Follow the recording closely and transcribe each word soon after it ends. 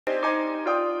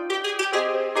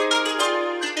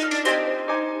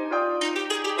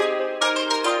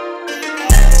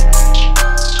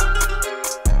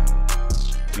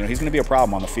You know, he's going to be a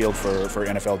problem on the field for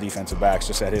NFL defensive backs,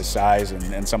 just at his size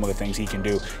and some of the things he can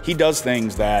do. He does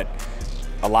things that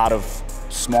a lot of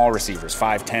small receivers,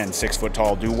 5'10", 6 foot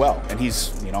tall, do well. And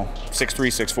he's, you know, 6'3",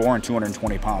 6'4", and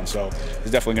 220 pounds, so he's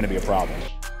definitely going to be a problem.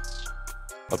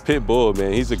 A pit bull,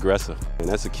 man, he's aggressive. And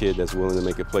that's a kid that's willing to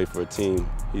make a play for a team.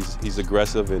 He's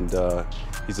aggressive, and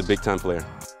he's a big-time player.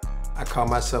 I call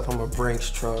myself, I'm a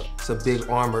Brinks truck. It's a big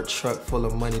armored truck full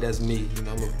of money. That's me. You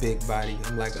know, I'm a big body.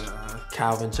 I'm like a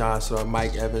Calvin Johnson or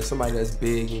Mike Evans, somebody that's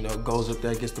big, you know, goes up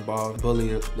there, gets the ball, bully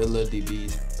the little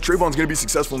DBs. Trevon's gonna be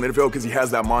successful in the NFL because he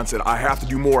has that mindset. I have to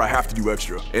do more, I have to do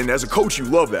extra. And as a coach, you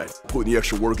love that. Putting the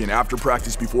extra work in after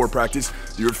practice, before practice.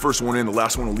 You're the first one in, the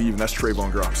last one to leave, and that's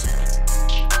Trevon Grimes.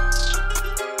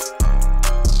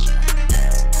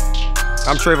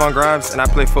 I'm Trevon Grimes, and I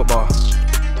play football.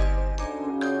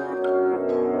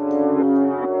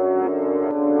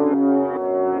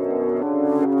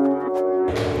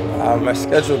 My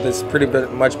schedule has pretty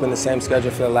much been the same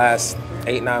schedule for the last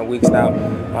 8-9 weeks now.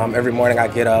 Every morning I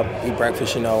get up, eat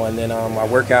breakfast, you know, and then I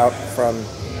work out from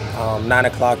 9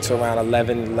 o'clock to around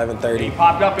 11:30. He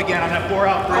popped up again on that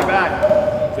 4-out,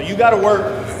 3-back. So you got to work,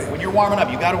 when you're warming up,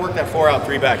 you got to work that 4-out,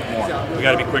 3-back more. We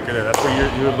got to be quicker there. That's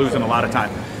where you're losing a lot of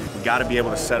time. You got to be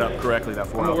able to set up correctly that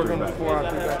 4-out,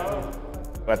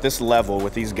 3-back. At this level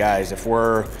with these guys, if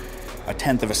we're a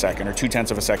tenth of a second or 2/10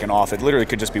 of a second off, it literally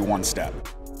could just be one step.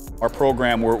 Our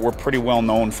program, we're pretty well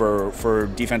known for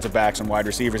defensive backs and wide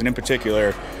receivers, and in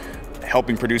particular,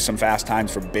 helping produce some fast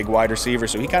times for big wide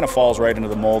receivers. So he kind of falls right into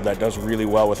the mold that does really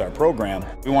well with our program.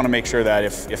 We want to make sure that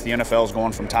if the NFL is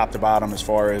going from top to bottom as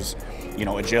far as, you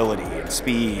know, agility and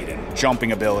speed and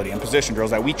jumping ability and position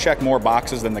drills, that we check more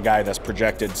boxes than the guy that's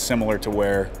projected similar to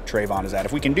where Trevon is at.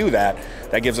 If we can do that,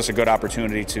 that gives us a good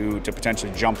opportunity to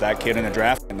potentially jump that kid in the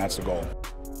draft, and that's the goal.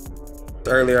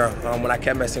 Earlier, when I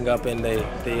kept messing up in the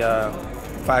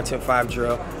 5-10-5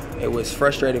 drill, it was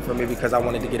frustrating for me because I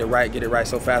wanted to get it right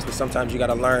so fast. But sometimes you got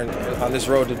to learn on this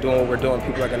road to doing what we're doing.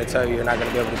 People are going to tell you you're not going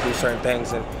to be able to do certain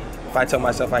things, and if I tell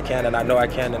myself I can and I know I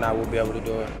can, then I will be able to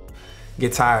do it.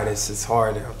 Get tired. It's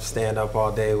hard to stand up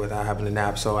all day without having a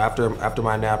nap. So after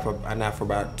my nap, I nap for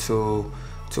about two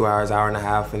hours, hour and a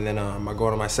half, and then I go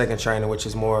to my second training, which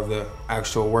is more of the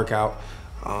actual workout.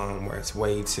 Where it's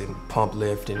weights and pump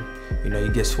lift, and you know,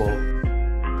 you get swole.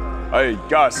 Hey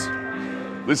guys,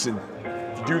 listen,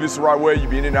 if you do this the right way,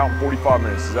 you'll be in and out in 45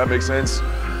 minutes. Does that make sense?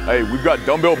 Hey, we've got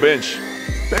dumbbell bench.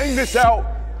 Bang this out,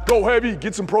 go heavy,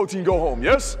 get some protein, go home,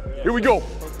 yes? Here we go.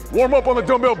 Warm up on the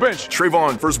dumbbell bench.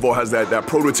 Trevon, first of all, has that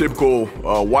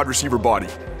prototypical wide receiver body.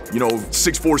 You know,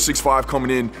 6'4", 6'5",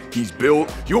 coming in, he's built.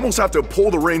 You almost have to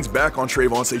pull the reins back on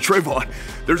Trevon and say, Trevon,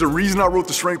 there's a reason I wrote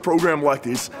the strength program like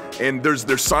this, and there's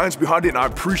science behind it, and I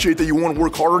appreciate that you want to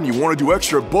work harder and you want to do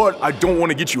extra, but I don't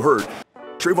want to get you hurt.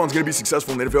 Trevon's gonna be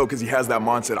successful in the NFL because he has that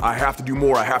mindset. I have to do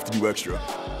more, I have to do extra.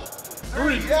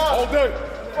 3, all day.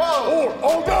 4,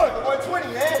 all day.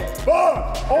 120, man.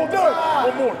 5, all day.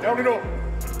 One more, down and up.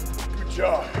 Good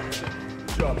job.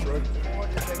 Good job, Trey.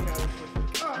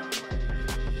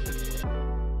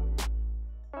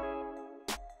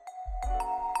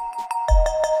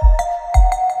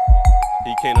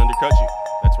 He can't undercut you.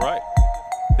 That's right.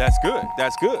 That's good.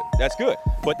 That's good. That's good.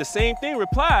 But the same thing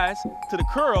applies to the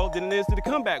curl than it is to the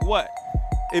comeback. What?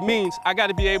 It means I got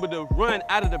to be able to run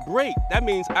out of the break. That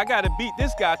means I got to beat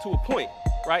this guy to a point,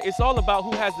 right? It's all about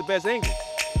who has the best angle.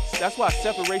 That's why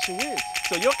separation wins.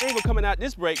 So your angle coming out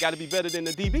this break got to be better than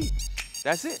the DB.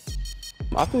 That's it.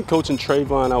 I've been coaching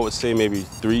Trevon, I would say maybe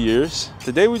 3 years.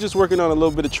 Today we're just working on a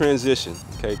little bit of transition.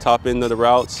 Okay, top end of the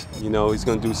routes. You know, he's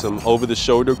going to do some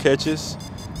over-the-shoulder catches,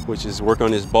 which is work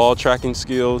on his ball tracking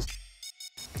skills.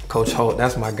 Coach Holt,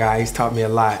 that's my guy. He's taught me a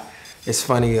lot. It's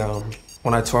funny,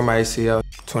 when I tore my ACL,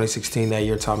 2016, that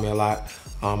year taught me a lot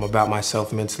about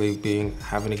myself mentally,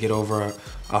 having to get over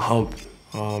a hump,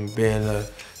 being a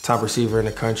top receiver in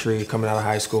the country, coming out of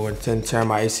high school, and then tearing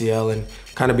my ACL and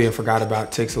kind of being forgot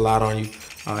about takes a lot on you.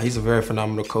 He's a very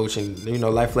phenomenal coach, and you know,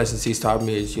 life lessons he's taught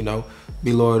me is, you know,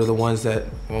 be loyal to the ones that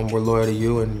were loyal to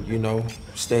you, and you know,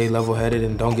 stay level-headed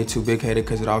and don't get too big-headed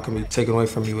because it all can be taken away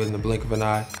from you in the blink of an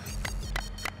eye.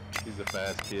 He's a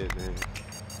fast kid, man.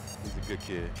 He's a good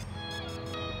kid.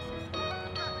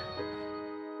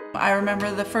 I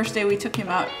remember the first day we took him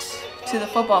out to the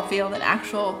football field, an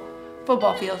actual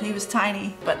football field. He was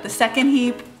tiny, but the second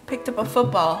he picked up a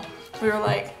football, we were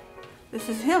like, this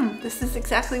is him. This is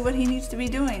exactly what he needs to be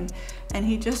doing. And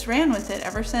he just ran with it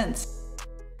ever since.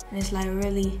 And it's like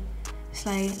really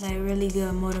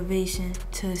good motivation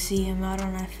to see him out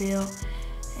on that field,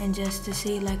 and just to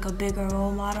see like a bigger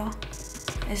role model.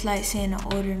 It's like seeing an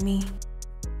older me.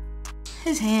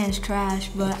 His hand's trash,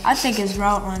 but I think his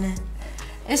route running,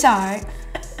 it's all right.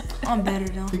 I'm better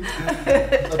though.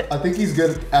 I think he's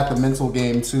good at the mental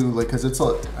game too, like, cause it's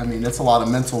a lot of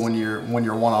mental when you're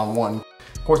one-on-one.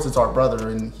 Of course, it's our brother,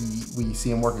 and we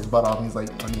see him work his butt off. And he's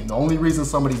like, the only reason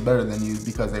somebody's better than you is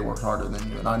because they worked harder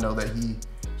than you, and I know that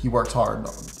he works hard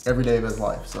every day of his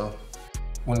life. So,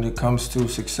 when it comes to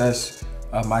success,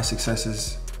 my success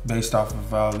is based off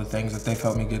of the things that they've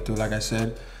helped me get through. Like I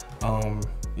said,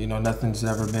 nothing's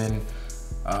ever been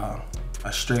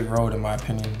a straight road, in my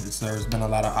opinion. There's been a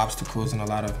lot of obstacles and a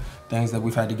lot of things that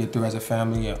we've had to get through as a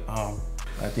family.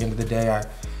 At the end of the day, I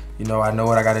know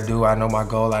what I got to do. I know my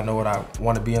goal. I know what I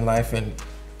want to be in life, and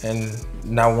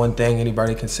not one thing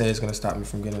anybody can say is going to stop me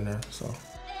from getting there. So,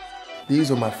 these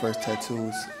were my first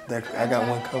tattoos. I got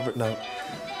one covered up.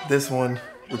 This one,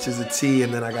 which is a T,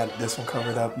 and then I got this one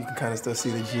covered up. You can kind of still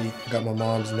see the G. I got my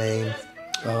mom's name.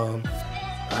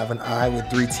 I have an I with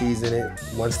 3 T's in it.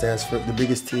 One stands for, the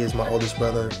biggest T is my oldest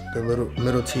brother, the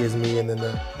middle T is me, and then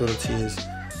the little T is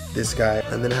this guy.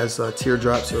 And then it has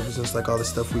teardrops. It represents like all the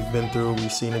stuff we've been through,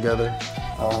 we've seen together.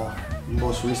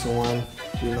 Most recent one,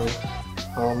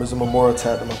 is a memorial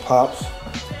tat to my pops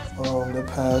that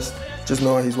passed. Just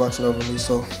knowing he's watching over me,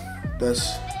 so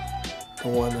that's the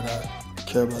one that I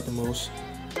care about the most.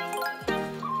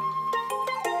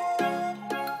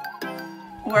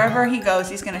 Wherever he goes,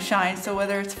 he's going to shine. So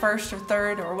whether it's first or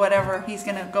third or whatever, he's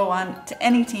going to go on to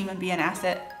any team and be an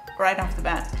asset right off the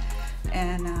bat.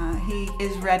 And he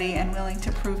is ready and willing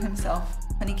to prove himself.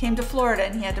 And he came to Florida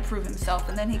and he had to prove himself.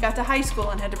 And then he got to high school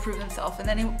and had to prove himself. And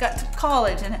then he got to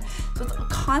college. And so it's a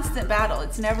constant battle.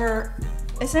 It's never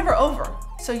over.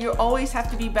 So you always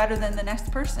have to be better than the next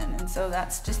person. And so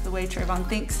that's just the way Trevon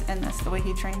thinks, and that's the way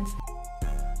he trains.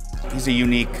 He's a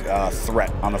unique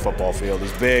threat on the football field.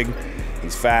 He's big,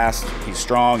 he's fast, he's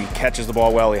strong, he catches the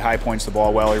ball well, he high points the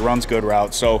ball well, he runs good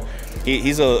routes. So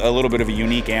he's a little bit of a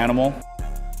unique animal.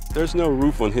 There's no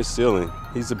roof on his ceiling.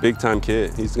 He's a big-time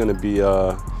kid. He's going to be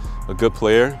a good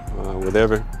player,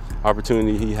 whatever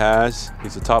opportunity he has.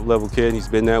 He's a top-level kid. He's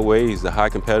been that way. He's a high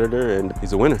competitor, and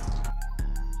he's a winner.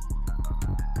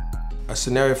 A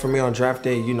scenario for me on draft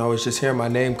day, is just hearing my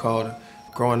name called.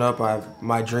 Growing up,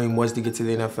 my dream was to get to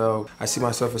the NFL. I see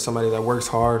myself as somebody that works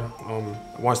hard,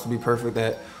 wants to be perfect,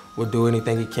 that will do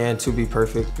anything he can to be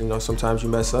perfect. Sometimes you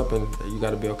mess up, and you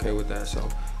got to be okay with that. So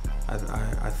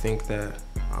I think that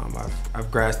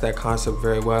I've grasped that concept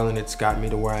very well, and it's got me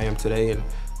to where I am today,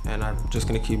 and I'm just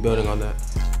going to keep building on that.